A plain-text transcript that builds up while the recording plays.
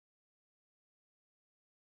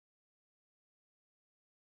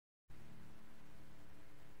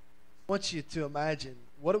want you to imagine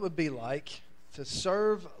what it would be like to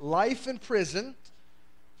serve life in prison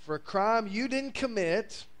for a crime you didn't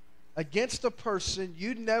commit against a person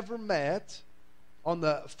you'd never met on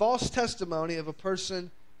the false testimony of a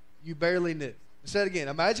person you barely knew. Say it again.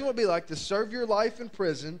 Imagine what it would be like to serve your life in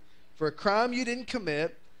prison for a crime you didn't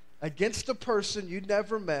commit against a person you'd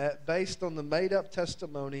never met based on the made-up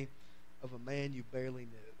testimony of a man you barely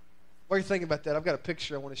knew. What are you thinking about that? I've got a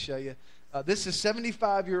picture I want to show you. This is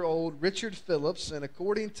 75-year-old Richard Phillips, and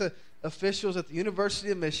according to officials at the University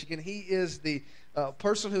of Michigan, he is the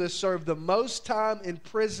person who has served the most time in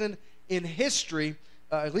prison in history,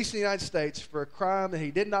 at least in the United States, for a crime that he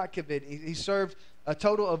did not commit. He served a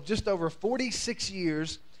total of just over 46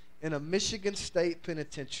 years in a Michigan State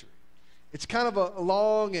penitentiary. It's kind of a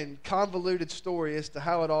long and convoluted story as to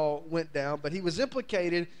how it all went down, but he was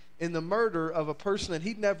implicated in the murder of a person that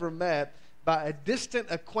he'd never met by a distant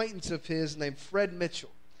acquaintance of his named Fred Mitchell.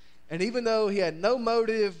 And even though he had no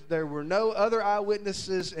motive, there were no other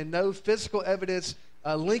eyewitnesses and no physical evidence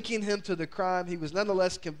linking him to the crime, he was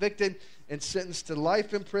nonetheless convicted and sentenced to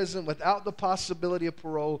life in prison without the possibility of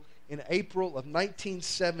parole in April of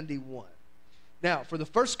 1971. Now, for the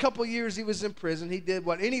first couple years he was in prison, he did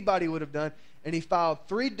what anybody would have done, and he filed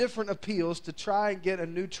 3 different appeals to try and get a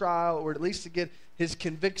new trial, or at least to get his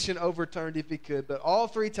conviction overturned if he could. But all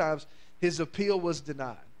 3 times, his appeal was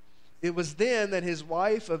denied. It was then that his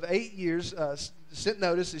wife of 8 years sent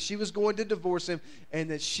notice that she was going to divorce him, and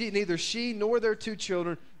that neither she nor their 2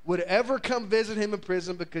 children would ever come visit him in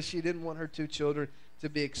prison because she didn't want her 2 children to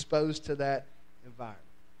be exposed to that environment.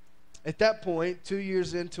 At that point, 2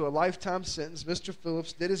 years into a lifetime sentence, Mr.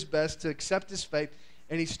 Phillips did his best to accept his fate,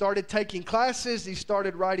 and he started taking classes, he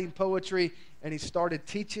started writing poetry, and he started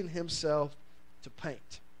teaching himself to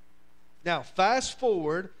paint. Now, fast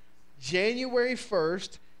forward January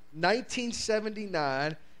 1st,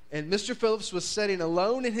 1979, and Mr. Phillips was sitting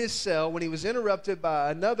alone in his cell when he was interrupted by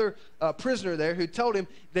another prisoner there who told him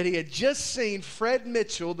that he had just seen Fred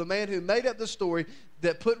Mitchell, the man who made up the story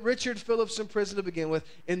that put Richard Phillips in prison to begin with,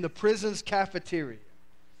 in the prison's cafeteria.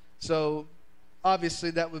 So obviously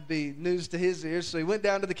that would be news to his ears. So he went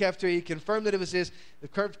down to the cafeteria, he confirmed that it was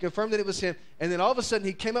confirmed that it was him, and then all of a sudden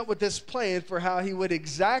he came up with this plan for how he would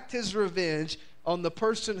exact his revenge on the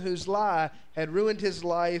person whose lie had ruined his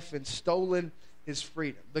life and stolen his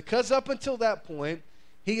freedom. Because up until that point,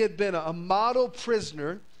 he had been a model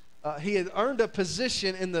prisoner. He had earned a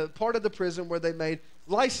position in the part of the prison where they made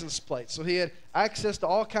license plates. So he had access to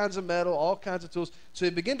all kinds of metal, all kinds of tools. So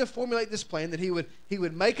he began to formulate this plan that he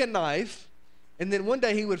would make a knife, and then one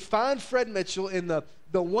day he would find Fred Mitchell in the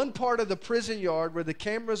one part of the prison yard where the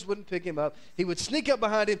cameras wouldn't pick him up. He would sneak up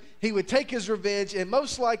behind him, he would take his revenge, and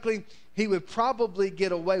most likely he would probably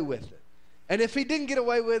get away with it. And if he didn't get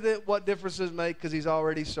away with it, what difference does it make? Because he's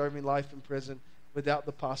already serving life in prison without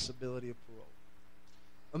the possibility of parole.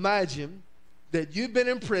 Imagine that you've been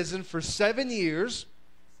in prison for 7 years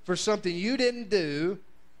for something you didn't do,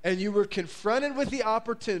 and you were confronted with the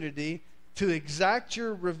opportunity to exact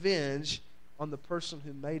your revenge on the person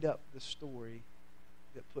who made up the story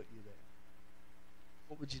that put you there.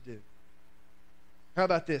 What would you do? How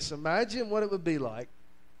about this? Imagine what it would be like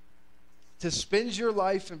to spend your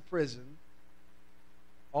life in prison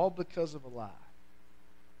all because of a lie.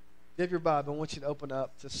 If you have your Bible, I want you to open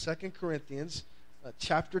up to 2 Corinthians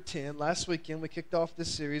chapter 10. Last weekend we kicked off this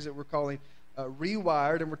series that we're calling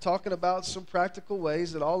Rewired, and we're talking about some practical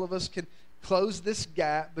ways that all of us can close this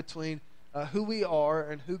gap between who we are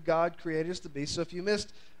and who God created us to be. So if you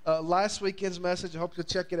missed last weekend's message, I hope you'll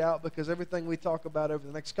check it out, because everything we talk about over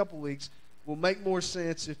the next couple weeks will make more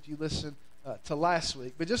sense if you listen to last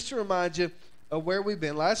week. But just to remind you of where we've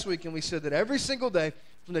been, last weekend we said that every single day,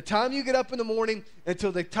 from the time you get up in the morning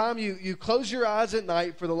until the time you close your eyes at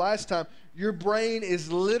night for the last time, your brain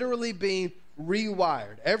is literally being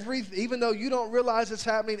rewired. Even though you don't realize it's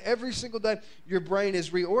happening, every single day your brain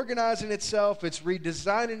is reorganizing itself, it's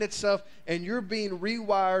redesigning itself, and you're being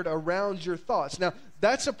rewired around your thoughts. Now,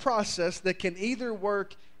 that's a process that can either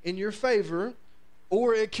work in your favor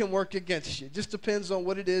or it can work against you. It just depends on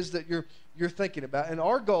what it is that you're thinking about. And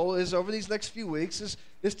our goal is, over these next few weeks,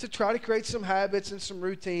 is to try to create some habits and some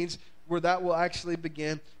routines where that will actually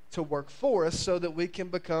begin to work for us, so that we can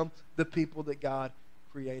become the people that God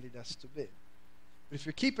created us to be. But if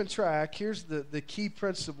you're keeping track, here's the key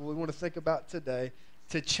principle we want to think about today.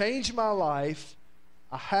 To change my life,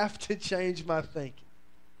 I have to change my thinking.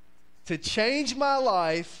 To change my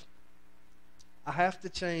life, I have to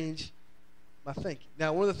change my thinking.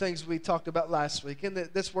 Now, one of the things we talked about last week, and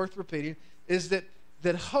that's worth repeating, is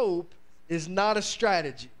that hope is not a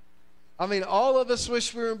strategy. I mean, all of us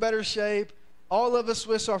wish we were in better shape. All of us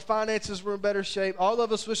wish our finances were in better shape. All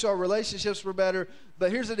of us wish our relationships were better. But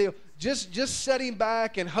here's the deal. Just sitting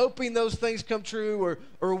back and hoping those things come true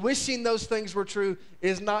or wishing those things were true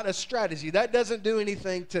is not a strategy. That doesn't do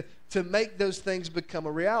anything to make those things become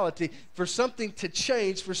a reality. For something to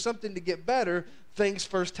change, for something to get better, things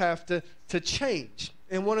first have to change.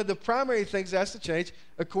 And one of the primary things that has to change,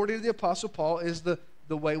 according to the Apostle Paul, is the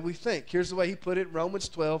way we think. Here's the way he put it in Romans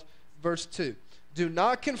 12, verse 2. Do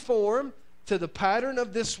not conform to the pattern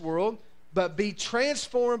of this world, but be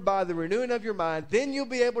transformed by the renewing of your mind. Then you'll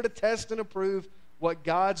be able to test and approve what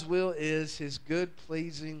God's will is, his good,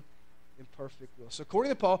 pleasing, and perfect will. So according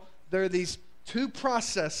to Paul, there are these two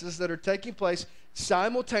processes that are taking place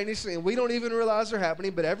simultaneously, and we don't even realize they're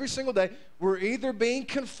happening, but every single day we're either being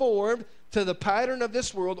conformed to the pattern of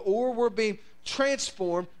this world or we're being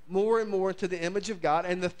transformed more and more into the image of God.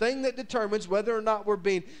 And the thing that determines whether or not we're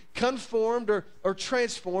being conformed or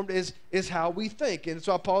transformed is how we think. And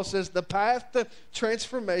so Paul says the path to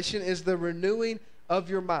transformation is the renewing of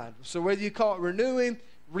your mind. So whether you call it renewing,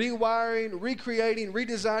 rewiring, recreating,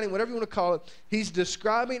 redesigning, whatever you want to call it, he's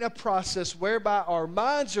describing a process whereby our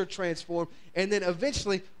minds are transformed and then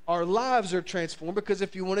eventually our lives are transformed, because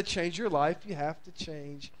if you want to change your life, you have to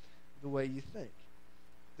change the way you think.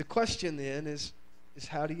 The question then is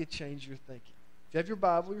how do you change your thinking? If you have your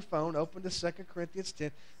Bible, your phone, open to 2 Corinthians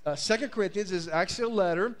 10. 2 Corinthians is actually a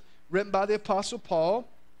letter written by the Apostle Paul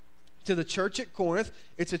to the church at Corinth.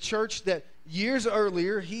 It's a church that years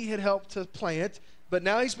earlier he had helped to plant, but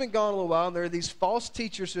now he's been gone a little while, and there are these false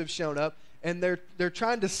teachers who have shown up, and they're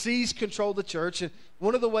trying to seize control of the church. And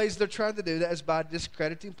one of the ways they're trying to do that is by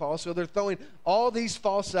discrediting Paul. So they're throwing all these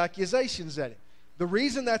false accusations at him. The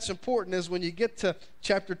reason that's important is when you get to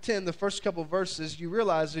chapter 10, the first couple verses, you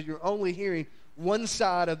realize that you're only hearing one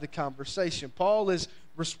side of the conversation. Paul is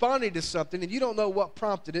responding to something, and you don't know what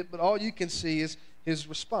prompted it, but all you can see is his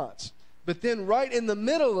response. But then right in the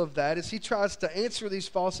middle of that, as he tries to answer these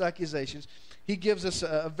false accusations, he gives us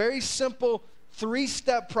a very simple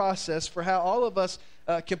 3-step process for how all of us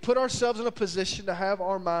can put ourselves in a position to have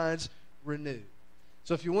our minds renewed.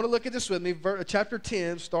 So if you want to look at this with me, chapter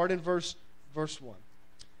 10, start in verse 1.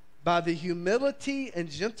 By the humility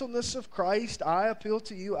and gentleness of Christ, I appeal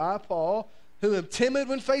to you, I, Paul, who am timid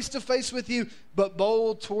when face to face with you, but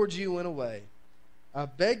bold towards you in a way. I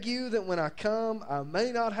beg you that when I come, I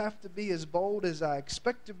may not have to be as bold as I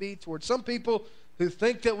expect to be towards some people who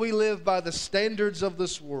think that we live by the standards of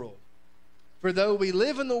this world. For though we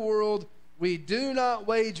live in the world, we do not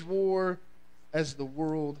wage war as the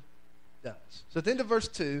world does. So at the end of verse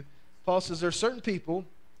 2, Paul says there are certain people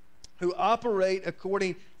who operate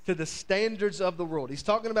according to the standards of the world. He's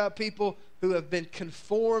talking about people who have been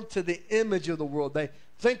conformed to the image of the world. They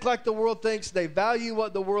think like the world thinks. They value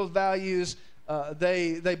what the world values.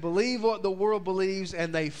 They believe what the world believes,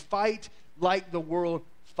 and they fight like the world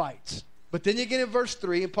fights. But then you get in verse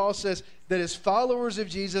 3, and Paul says that as followers of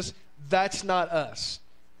Jesus, that's not us.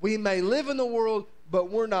 We may live in the world, but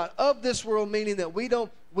we're not of this world, meaning that we don't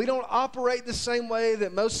operate the same way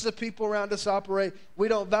that most of the people around us operate. We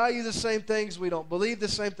don't value the same things. We don't believe the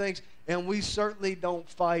same things. And we certainly don't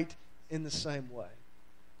fight in the same way.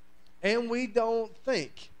 And we don't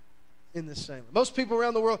think in the same way. Most people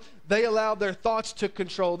around the world, they allow their thoughts to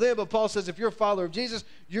control them. But Paul says if you're a follower of Jesus,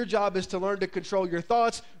 your job is to learn to control your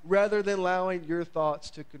thoughts rather than allowing your thoughts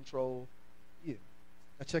to control you.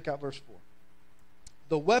 Now check out verse 4.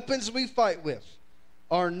 The weapons we fight with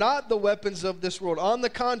are not the weapons of this world. On the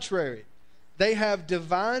contrary, they have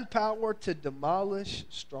divine power to demolish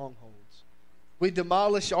strongholds. We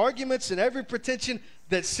demolish arguments and every pretension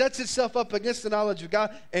that sets itself up against the knowledge of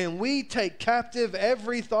God, and we take captive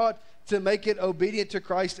every thought to make it obedient to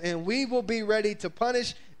Christ, and we will be ready to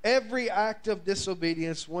punish every act of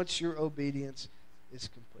disobedience once your obedience is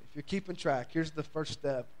complete. If you're keeping track, here's the first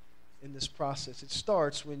step in this process. It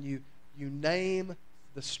starts when you name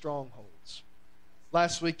the strongholds.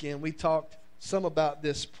 Last weekend, we talked some about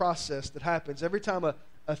this process that happens. Every time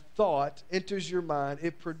a thought enters your mind,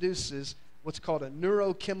 it produces what's called a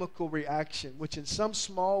neurochemical reaction, which in some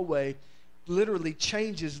small way literally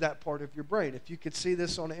changes that part of your brain. If you could see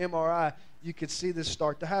this on an MRI, you could see this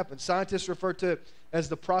start to happen. Scientists refer to it as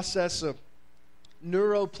the process of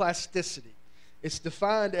neuroplasticity. It's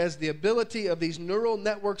defined as the ability of these neural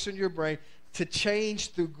networks in your brain to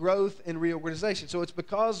change through growth and reorganization. So it's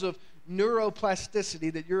because of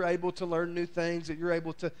neuroplasticity that you're able to learn new things, that you're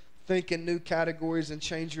able to think in new categories and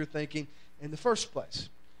change your thinking in the first place.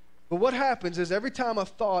 But what happens is every time a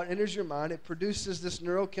thought enters your mind, it produces this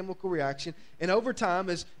neurochemical reaction. And over time,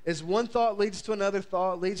 as one thought leads to another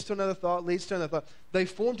thought, leads to another thought, leads to another thought, they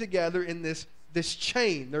form together in this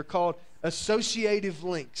chain. They're called associative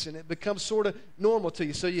links, and it becomes sort of normal to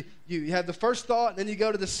you. So you have the first thought, and then you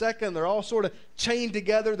go to the second. They're all sort of chained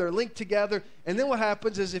together. They're linked together. And then what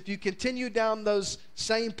happens is if you continue down those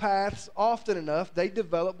same paths often enough, they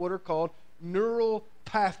develop what are called neural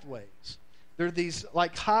pathways. They're these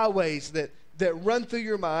like highways that run through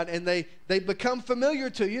your mind, and they become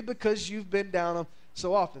familiar to you because you've been down them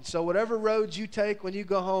so often. So whatever roads you take when you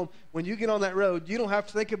go home, when you get on that road, you don't have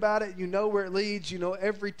to think about it. You know where it leads. You know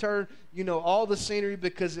every turn. You know all the scenery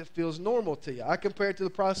because it feels normal to you. I compare it to the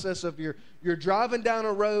process of you're driving down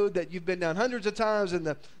a road that you've been down hundreds of times, and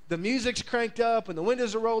the music's cranked up, and the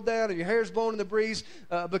windows are rolled down, and your hair's blowing in the breeze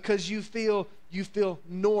because you feel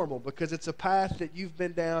normal because it's a path that you've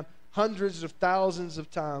been down hundreds of thousands of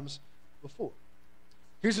times before.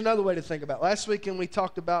 Here's another way to think about it. Last weekend we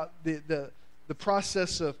talked about the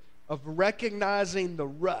process of recognizing the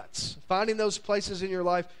ruts, finding those places in your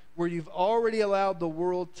life where you've already allowed the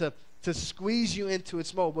world to squeeze you into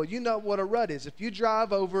its mold. Well, you know what a rut is. If you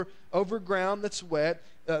drive over ground that's wet,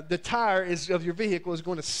 the tire of your vehicle is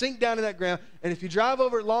going to sink down in that ground, and if you drive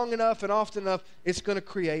over it long enough and often enough, it's going to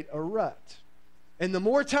create a rut. And the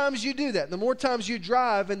more times you do that, the more times you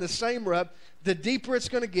drive in the same rut, the deeper it's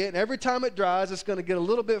going to get. And every time it dries, it's going to get a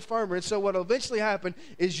little bit firmer. And so what will eventually happen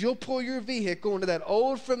is you'll pull your vehicle into that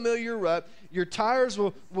old familiar rut. Your tires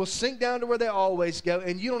will sink down to where they always go,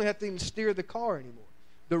 and you don't have to even steer the car anymore.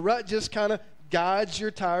 The rut just kind of guides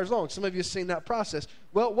your tires along. Some of you have seen that process.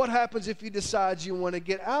 Well, what happens if you decide you want to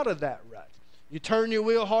get out of that rut? You turn your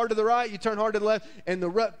wheel hard to the right, you turn hard to the left, and the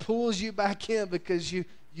rut pulls you back in because you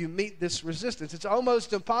meet this resistance. It's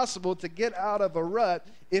almost impossible to get out of a rut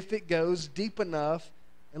if it goes deep enough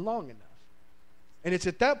and long enough. And it's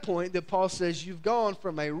at that point that Paul says you've gone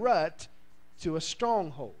from a rut to a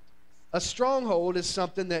stronghold. A stronghold is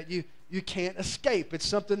something that you can't escape. It's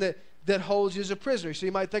something that holds you as a prisoner. So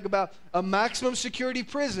you might think about a maximum security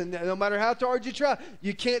prison. No matter how hard you try,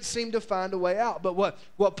 you can't seem to find a way out. But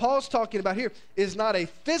what Paul's talking about here is not a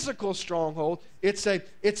physical stronghold. It's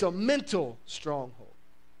a mental stronghold.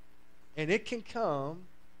 And it can come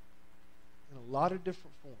in a lot of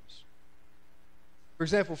different forms. For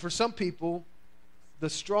example, for some people, the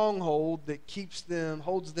stronghold that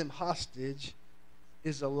holds them hostage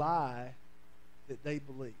is a lie that they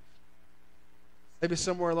believe. Maybe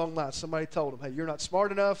somewhere along the line, somebody told them, hey, you're not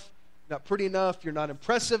smart enough, not pretty enough, you're not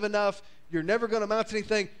impressive enough, you're never going to amount to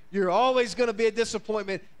anything, you're always going to be a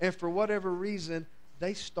disappointment. And for whatever reason,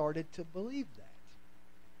 they started to believe that.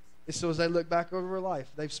 And so as they look back over their life,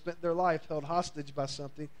 they've spent their life held hostage by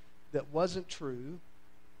something that wasn't true.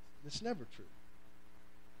 It's never true.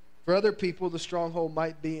 For other people, the stronghold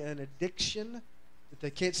might be an addiction that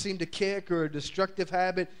they can't seem to kick, or a destructive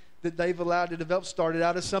habit that they've allowed to develop. Started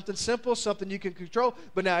out as something simple, something you can control,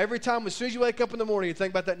 but now every time, as soon as you wake up in the morning, you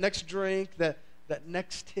think about that next drink, that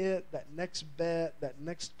next hit, that next bet, that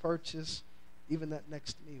next purchase, even that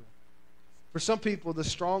next meal. For some people, the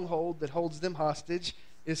stronghold that holds them hostage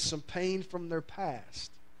is some pain from their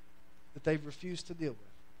past that they've refused to deal with.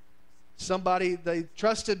 Somebody they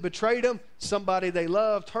trusted betrayed them. Somebody they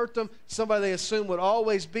loved hurt them. Somebody they assumed would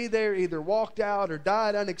always be there either walked out or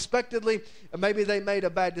died unexpectedly. Or maybe they made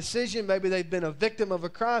a bad decision. Maybe they've been a victim of a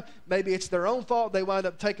crime. Maybe it's their own fault. They wind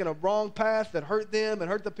up taking a wrong path that hurt them and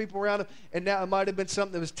hurt the people around them. And now it might have been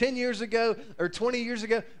something that was 10 years ago or 20 years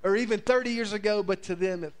ago or even 30 years ago, but to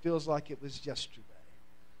them it feels like it was yesterday.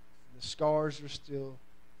 And the scars are still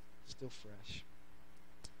fresh.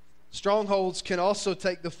 Strongholds can also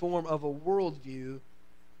take the form of a worldview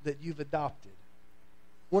that you've adopted.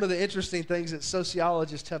 One of the interesting things that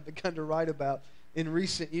sociologists have begun to write about in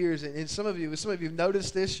recent years, and some of you have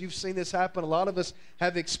noticed this, you've seen this happen, a lot of us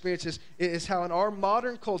have experienced this, is how in our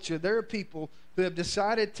modern culture there are people who have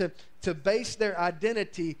decided to base their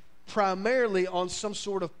identity primarily on some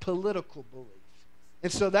sort of political belief.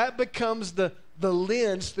 And so that becomes the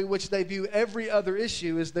lens through which they view every other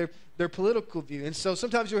issue is their political view. And so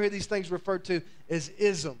sometimes you'll hear these things referred to as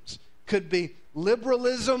isms. Could be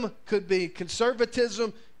liberalism, could be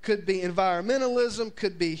conservatism, could be environmentalism,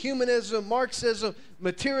 could be humanism, Marxism,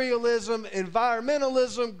 materialism,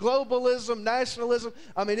 environmentalism, globalism, nationalism.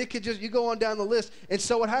 I mean, it could just, you go on down the list. And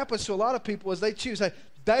so what happens to a lot of people is they choose, hey,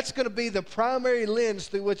 that's going to be the primary lens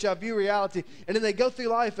through which I view reality. And then they go through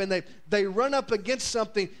life and they run up against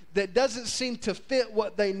something that doesn't seem to fit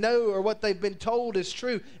what they know or what they've been told is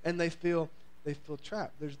true. And they feel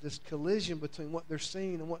trapped. There's this collision between what they're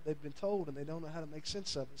seeing and what they've been told, and they don't know how to make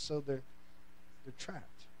sense of it. So they're trapped.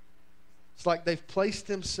 It's like they've placed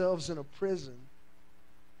themselves in a prison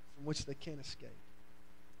from which they can't escape.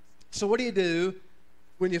 So what do you do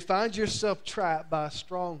when you find yourself trapped by a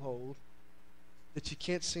stronghold that you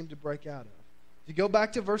can't seem to break out of. If you go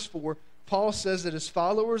back to verse 4, Paul says that as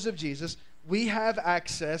followers of Jesus, we have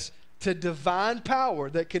access to divine power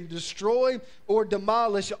that can destroy or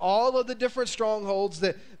demolish all of the different strongholds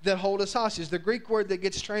that hold us hostage. The Greek word that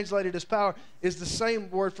gets translated as power is the same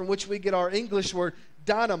word from which we get our English word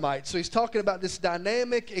dynamite. So he's talking about this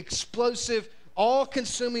dynamic, explosive,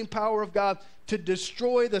 all-consuming power of God to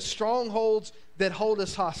destroy the strongholds that hold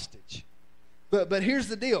us hostage. But here's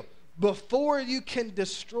the deal. Before you can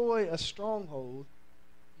destroy a stronghold,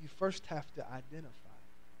 you first have to identify.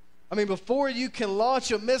 I mean, before you can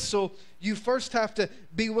launch a missile, you first have to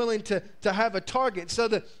be willing to have a target. So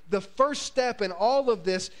the first step in all of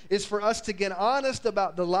this is for us to get honest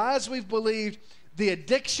about the lies we've believed, the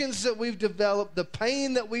addictions that we've developed, the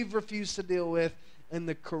pain that we've refused to deal with, and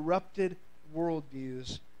the corrupted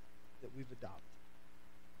worldviews that we've adopted.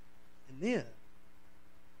 And then,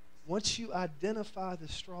 once you identify the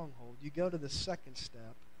stronghold, you go to the second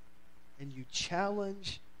step and you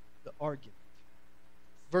challenge the argument.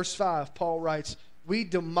 Verse 5, Paul writes, we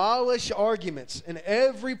demolish arguments and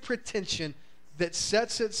every pretension that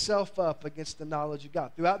sets itself up against the knowledge of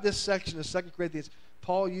God. Throughout this section of 2 Corinthians,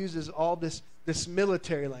 Paul uses all this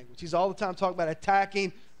military language. He's all the time talking about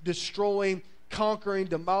attacking, destroying, conquering,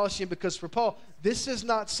 demolishing, because for Paul, this is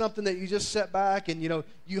not something that you just sit back and,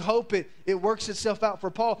 you hope it works itself out. For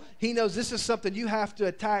Paul, he knows this is something you have to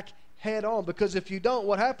attack head on, because if you don't,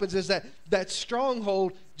 what happens is that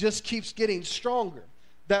stronghold just keeps getting stronger.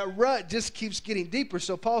 That rut just keeps getting deeper.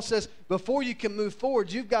 So Paul says, before you can move forward,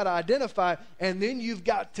 you've got to identify, and then you've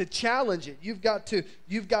got to challenge it. You've got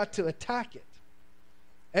to attack it.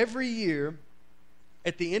 Every year,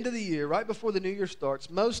 at the end of the year, right before the new year starts,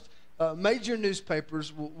 most major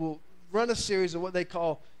newspapers will run a series of what they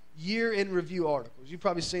call year-in review articles. You've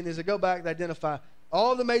probably seen these. They go back and identify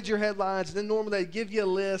all the major headlines, and then normally they give you a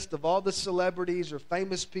list of all the celebrities or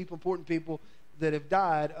famous people, important people that have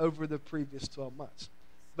died over the previous 12 months.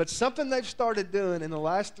 But something they've started doing in the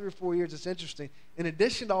last 3 or 4 years that's interesting, in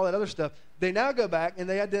addition to all that other stuff, they now go back and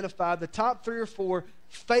they identify the top 3 or 4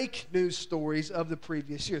 fake news stories of the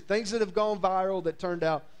previous year. Things that have gone viral that turned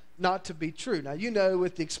out not to be true. Now,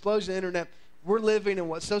 with the explosion of the internet, we're living in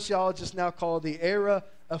what sociologists now call the era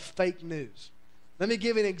of fake news. Let me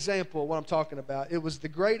give you an example of what I'm talking about. It was the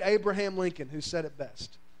great Abraham Lincoln who said it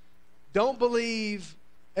best. Don't believe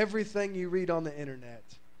everything you read on the internet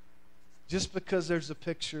just because there's a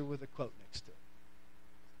picture with a quote next to it.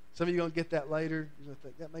 Some of you are going to get that later. You're going to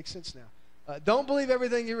think, that makes sense now. Don't believe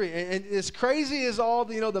everything you read. And as crazy as all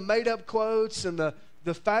the made-up quotes and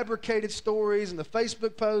the fabricated stories and the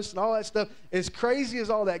Facebook posts and all that stuff, as crazy as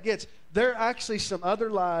all that gets, there are actually some other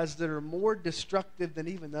lies that are more destructive than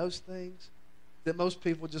even those things that most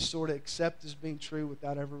people just sort of accept as being true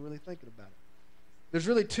without ever really thinking about it. There's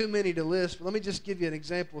really too many to list, but let me just give you an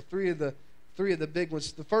example of three of the big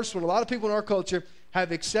ones. The first one, a lot of people in our culture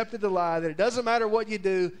have accepted the lie that it doesn't matter what you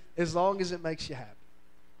do as long as it makes you happy.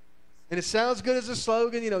 And it sounds good as a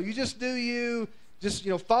slogan, you just do you, just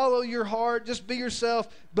follow your heart, just be yourself.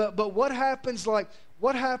 But what happens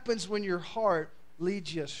when your heart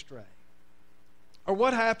leads you astray? Or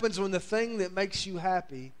what happens when the thing that makes you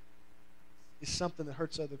happy is something that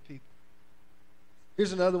hurts other people?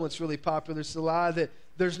 Here's another one that's really popular. It's the lie that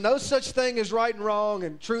there's no such thing as right and wrong,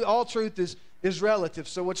 and all truth is relative.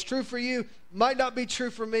 So what's true for you might not be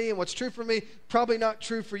true for me, and what's true for me probably not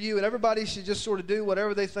true for you, and everybody should just sort of do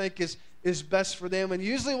whatever they think is best for them. And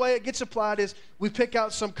usually the way it gets applied is we pick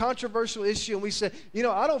out some controversial issue and we say,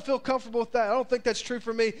 I don't feel comfortable with that. I don't think that's true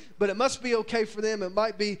for me, but it must be okay for them. It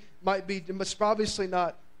might be, it's obviously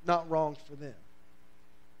not wrong for them.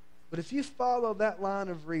 But if you follow that line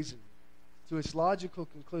of reasoning to its logical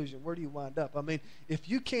conclusion, where do you wind up? I mean, if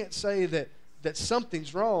you can't say that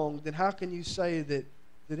something's wrong, then how can you say that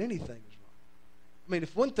anything is wrong? I mean,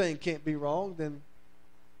 if one thing can't be wrong, then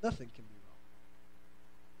nothing can be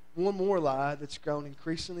wrong. One more lie that's grown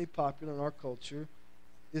increasingly popular in our culture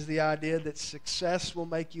is the idea that success will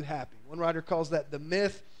make you happy. One writer calls that the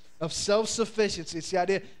myth of self-sufficiency. It's the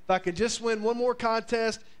idea, if I can just win one more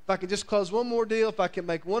contest, if I can just close one more deal, if I can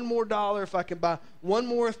make one more dollar, if I can buy one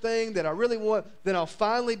more thing that I really want, then I'll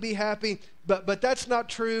finally be happy. But that's not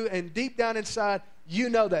true, and deep down inside,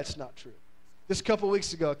 that's not true. Just a couple of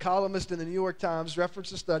weeks ago, a columnist in the New York Times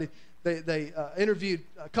referenced a study. They interviewed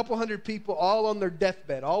a couple hundred people all on their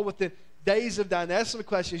deathbed, all within days of dying. They asked them the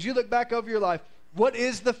question, as you look back over your life, what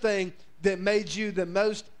is the thing that made you the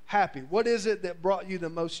most happy? What is it that brought you the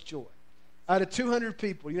most joy? Out of 200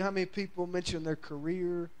 people, you know how many people mentioned their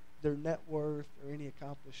career, their net worth, or any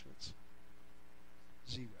accomplishments?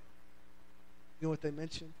 0. You know what they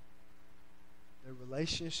mentioned? Their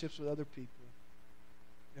relationships with other people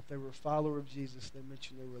If they were a follower of Jesus, they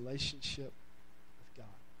mentioned their relationship with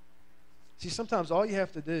God. See, sometimes all you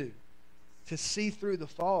have to do to see through the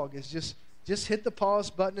fog is just hit the pause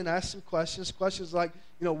button and ask some questions. Questions like,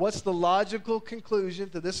 what's the logical conclusion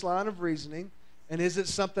to this line of reasoning? And is it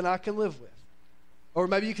something I can live with? Or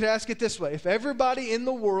maybe you could ask it this way. If everybody in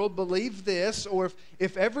the world believed this, or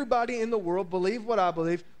if everybody in the world believed what I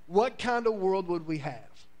believe, what kind of world would we have?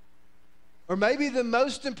 Or maybe the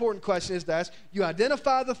most important question is to ask, you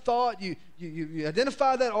identify the thought, you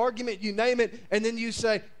identify that argument, you name it, and then you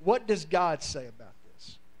say, what does God say about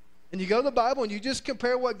this? And you go to the Bible and you just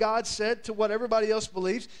compare what God said to what everybody else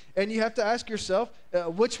believes, and you have to ask yourself,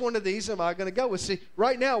 which one of these am I going to go with? See,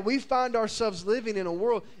 right now we find ourselves living in a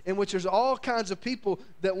world in which there's all kinds of people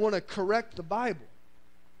that want to correct the Bible.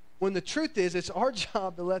 When the truth is, it's our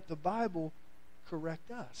job to let the Bible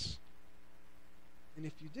correct us. And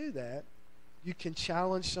if you do that, you can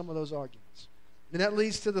challenge some of those arguments. And that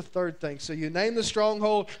leads to the third thing. So you name the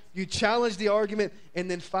stronghold, you challenge the argument,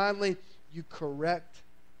 and then finally you correct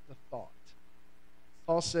the thought.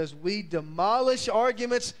 Paul says, we demolish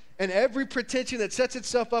arguments and every pretension that sets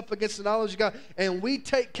itself up against the knowledge of God, and we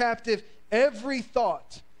take captive every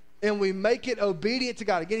thought and we make it obedient to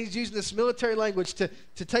God. Again, he's using this military language. To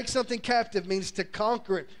take something captive means to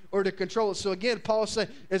conquer it or to control it. So again, Paul is saying,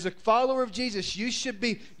 as a follower of Jesus, you should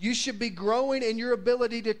be growing in your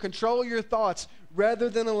ability to control your thoughts rather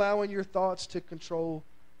than allowing your thoughts to control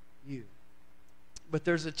you. But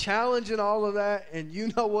there's a challenge in all of that, and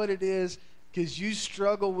you know what it is because you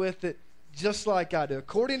struggle with it just like I do.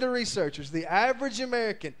 According to researchers, the average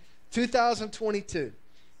American, 2022,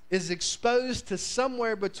 is exposed to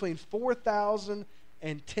somewhere between 4,000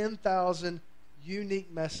 and 10,000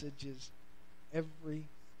 unique messages every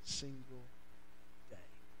single day.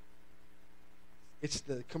 It's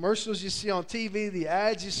the commercials you see on TV, the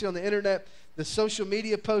ads you see on the internet, the social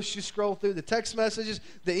media posts you scroll through, the text messages,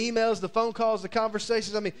 the emails, the phone calls, the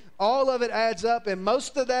conversations. I mean, all of it adds up, and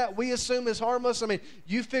most of that we assume is harmless. I mean,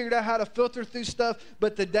 you figured out how to filter through stuff,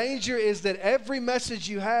 but the danger is that every message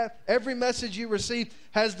you have, every message you receive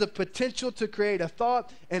has the potential to create a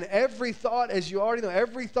thought, and every thought, as you already know,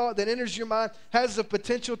 every thought that enters your mind has the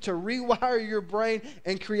potential to rewire your brain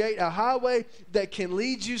and create a highway that can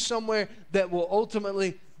lead you somewhere that will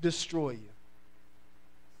ultimately destroy you.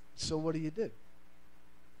 So what do?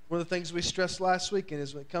 One of the things we stressed last weekend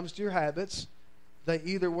is when it comes to your habits, they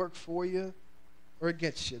either work for you or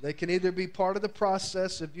against you. They can either be part of the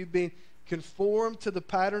process of you being conformed to the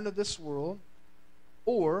pattern of this world,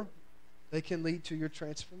 or they can lead to your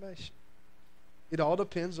transformation. It all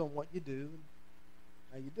depends on what you do and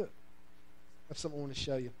how you do it. That's something I want to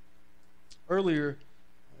show you. Earlier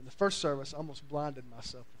in the first service, I almost blinded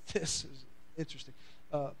myself with this. It was interesting.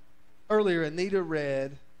 Earlier, Anita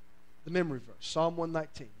read the memory verse, Psalm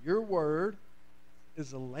 119. Your word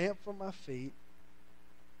is a lamp for my feet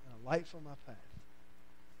and a light for my path.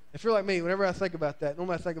 If you're like me, whenever I think about that,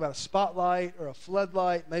 normally I think about a spotlight or a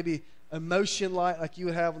floodlight, maybe a motion light like you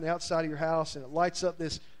would have on the outside of your house, and it lights up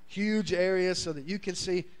this huge area so that you can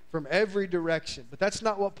see from every direction. But that's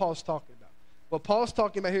not what Paul's talking about. What Paul's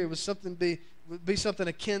talking about here would be something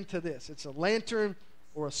akin to this. It's a lantern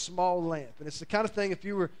or a small lamp. And it's the kind of thing, if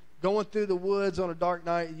you were going through the woods on a dark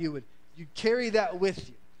night, you'd carry that with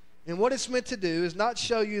you. And what it's meant to do is not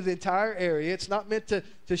show you the entire area. It's not meant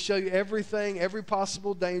to show you everything, every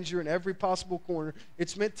possible danger and every possible corner.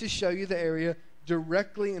 It's meant to show you the area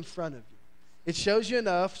directly in front of you. It shows you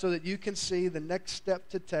enough so that you can see the next step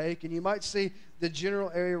to take, and you might see the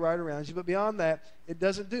general area right around you. But beyond that, it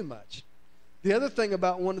doesn't do much. The other thing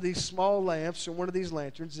about one of these small lamps or one of these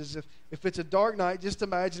lanterns is if it's a dark night, just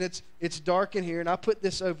imagine it's dark in here, and I put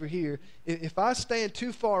this over here. If I stand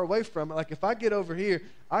too far away from it, like if I get over here,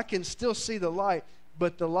 I can still see the light,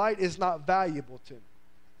 but the light is not valuable to me.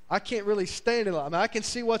 I can't really stand in the light. I mean, I can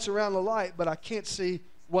see what's around the light, but I can't see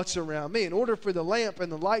what's around me. In order for the lamp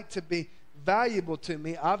and the light to be valuable to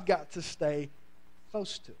me, I've got to stay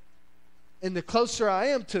close to it. And the closer I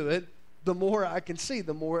am to it, the more I can see,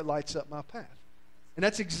 the more it lights up my path. And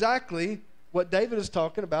that's exactly what David is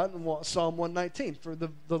talking about in Psalm 119. For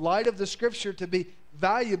the light of the Scripture to be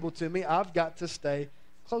valuable to me, I've got to stay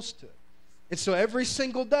close to it. And so every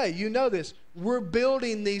single day, you know this, we're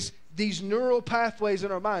building these these neural pathways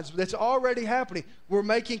in our minds. That's already happening. We're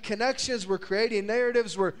making connections, we're creating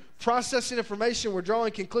narratives, we're processing information, we're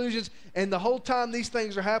drawing conclusions, and the whole time these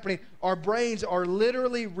things are happening, our brains are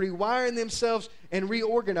literally rewiring themselves and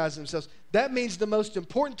reorganizing themselves. That means the most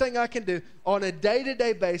important thing I can do on a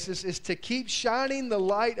day-to-day basis is to keep shining the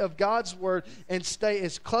light of God's Word and stay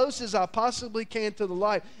as close as I possibly can to the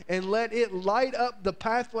light and let it light up the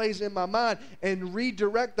pathways in my mind and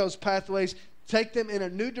redirect those pathways, take them in a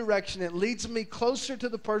new direction. It leads me closer to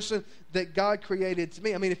the person that God created to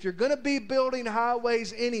me. I mean, if you're going to be building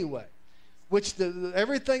highways anyway, which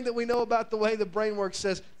everything that we know about the way the brain works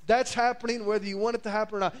says that's happening whether you want it to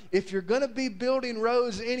happen or not. If you're going to be building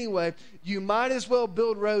roads anyway, you might as well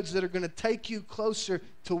build roads that are going to take you closer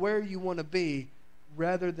to where you want to be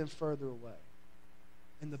rather than further away.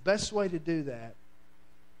 And the best way to do that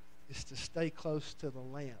is to stay close to the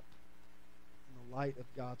lamp and the light of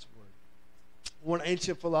God's Word. One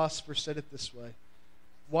ancient philosopher said it this way: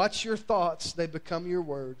 watch your thoughts, they become your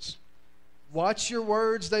words. Watch your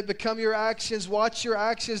words, they become your actions. Watch your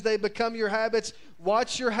actions, they become your habits.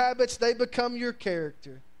 Watch your habits, they become your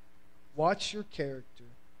character. Watch your character,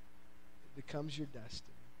 it becomes your destiny.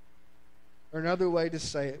 Or another way to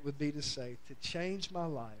say it would be to say, to change my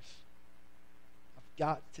life, I've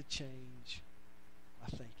got to change my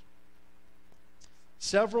thinking.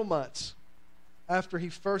 Several months after he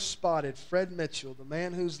first spotted Fred Mitchell, the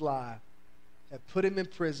man whose lie had put him in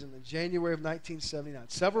prison in January of 1979,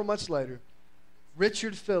 several months later,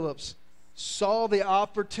 Richard Phillips saw the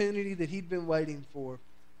opportunity that he'd been waiting for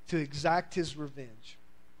to exact his revenge.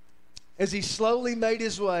 As he slowly made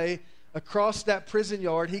his way across that prison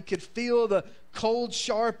yard, he could feel the cold,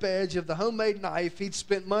 sharp edge of the homemade knife he'd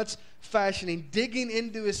spent months fashioning, digging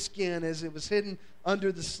into his skin as it was hidden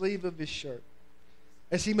under the sleeve of his shirt.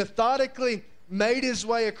 As he methodically made his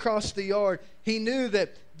way across the yard, he knew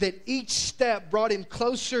that each step brought him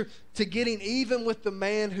closer to getting even with the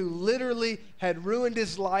man who literally had ruined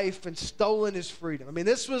his life and stolen his freedom. I mean,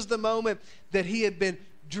 this was the moment that he had been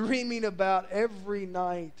dreaming about every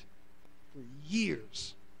night for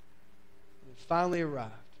years. And it finally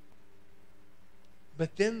arrived.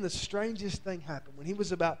 But then the strangest thing happened. When he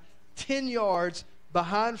was about 10 yards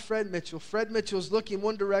behind Fred Mitchell's looking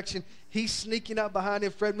one direction. He's sneaking up behind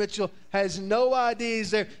him. Fred Mitchell has no idea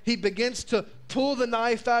he's there. He begins to pull the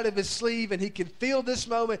knife out of his sleeve, and he can feel this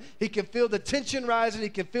moment. He can feel the tension rising. He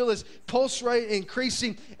can feel his pulse rate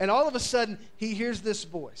increasing. And all of a sudden, he hears this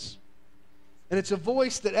voice. And it's a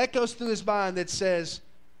voice that echoes through his mind that says,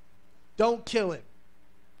 "Don't kill him.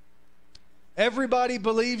 Everybody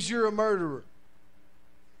believes you're a murderer.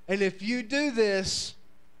 And if you do this,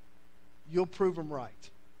 you'll prove them right.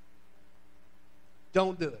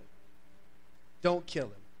 Don't do it. Don't kill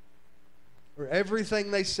him. Or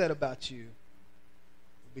everything they said about you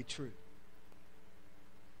will be true."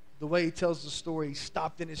 The way he tells the story, he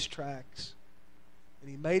stopped in his tracks and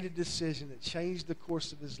he made a decision that changed the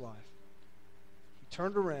course of his life. He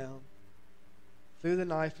turned around, threw the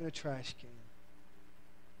knife in a trash can,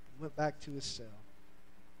 and went back to his cell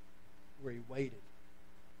where he waited.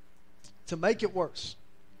 To make it worse,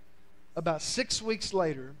 about 6 weeks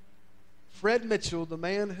later, Fred Mitchell, the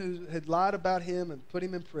man who had lied about him and put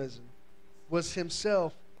him in prison, was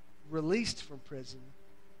himself released from prison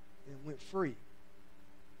and went free,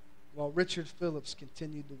 while Richard Phillips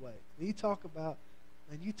continued to wait. You talk about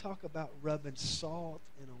rubbing salt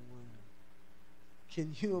in a wound.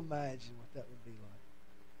 Can you imagine what that would be like?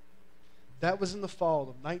 That was in the fall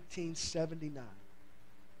of 1979.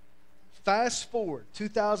 Fast forward,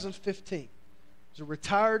 2015. There's a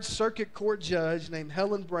retired circuit court judge named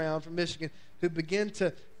Helen Brown from Michigan who began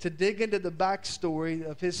to dig into the backstory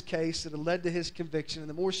of his case that had led to his conviction. And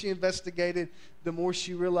the more she investigated, the more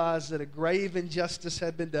she realized that a grave injustice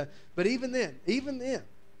had been done. But even then, it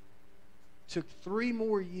took 3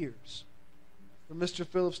 more years for Mr.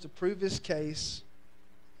 Phillips to prove his case,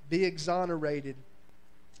 be exonerated,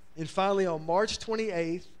 and finally on March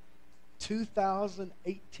 28th,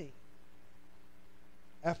 2018,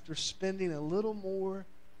 after spending a little more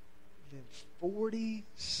than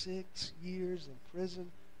 46 years in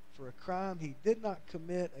prison for a crime he did not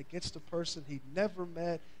commit against a person he'd never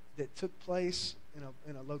met, that took place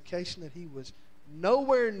in a location that he was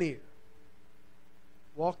nowhere near,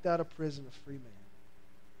 walked out of prison a free man.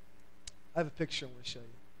 I have a picture I want to show you.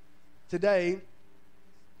 Today,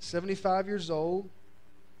 75 years old,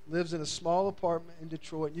 lives in a small apartment in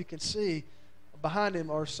Detroit. And you can see behind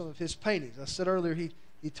him are some of his paintings. I said earlier he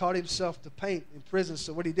taught himself to paint in prison.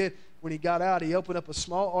 So what he did when he got out, he opened up a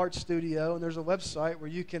small art studio, and there's a website where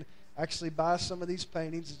you can actually buy some of these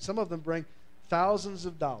paintings, and some of them bring thousands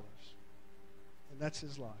of dollars. And that's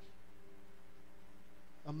his life.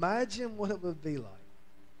 Imagine what it would be like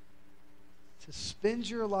to spend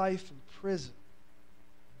your life in prison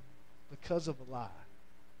because of a lie.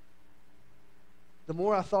 The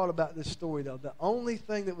more I thought about this story, though, the only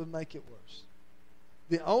thing that would make it worse,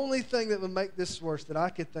 the only thing that would make this worse that I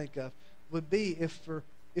could think of would be if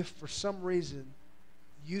for some reason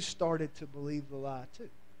you started to believe the lie too.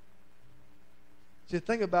 See, the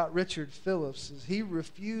thing about Richard Phillips is he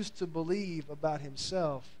refused to believe about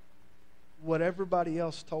himself what everybody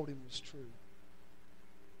else told him was true.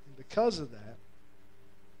 And because of that,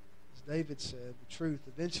 as David said, the truth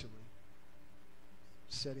eventually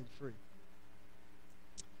set him free.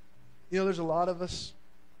 You know, there's a lot of us,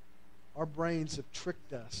 our brains have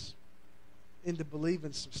tricked us into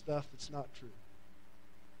believing some stuff that's not true.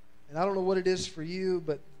 And I don't know what it is for you,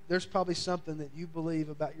 but there's probably something that you believe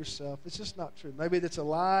about yourself that's just not true. Maybe it's a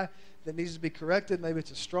lie that needs to be corrected. Maybe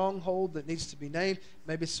it's a stronghold that needs to be named.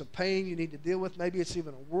 Maybe it's some pain you need to deal with. Maybe it's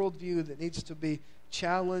even a worldview that needs to be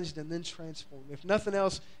challenged and then transformed. If nothing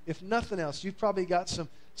else, you've probably got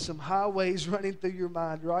some highways running through your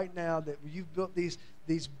mind right now that you've built these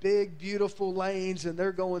big, beautiful lanes, and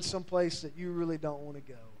they're going someplace that you really don't want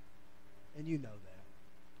to go. And you know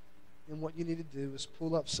that. And what you need to do is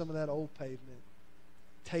pull up some of that old pavement,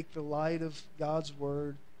 take the light of God's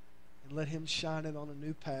Word, and let Him shine it on a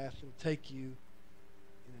new path and take you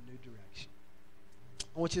in a new direction.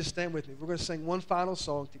 I want you to stand with me. We're going to sing one final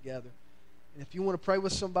song together. And if you want to pray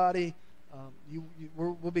with somebody,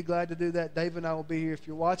 we'll be glad to do that. Dave and I will be here. If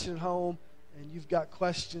you're watching at home and you've got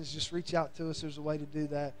questions, just reach out to us. There's a way to do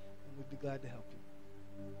that, and we'd be glad to help you.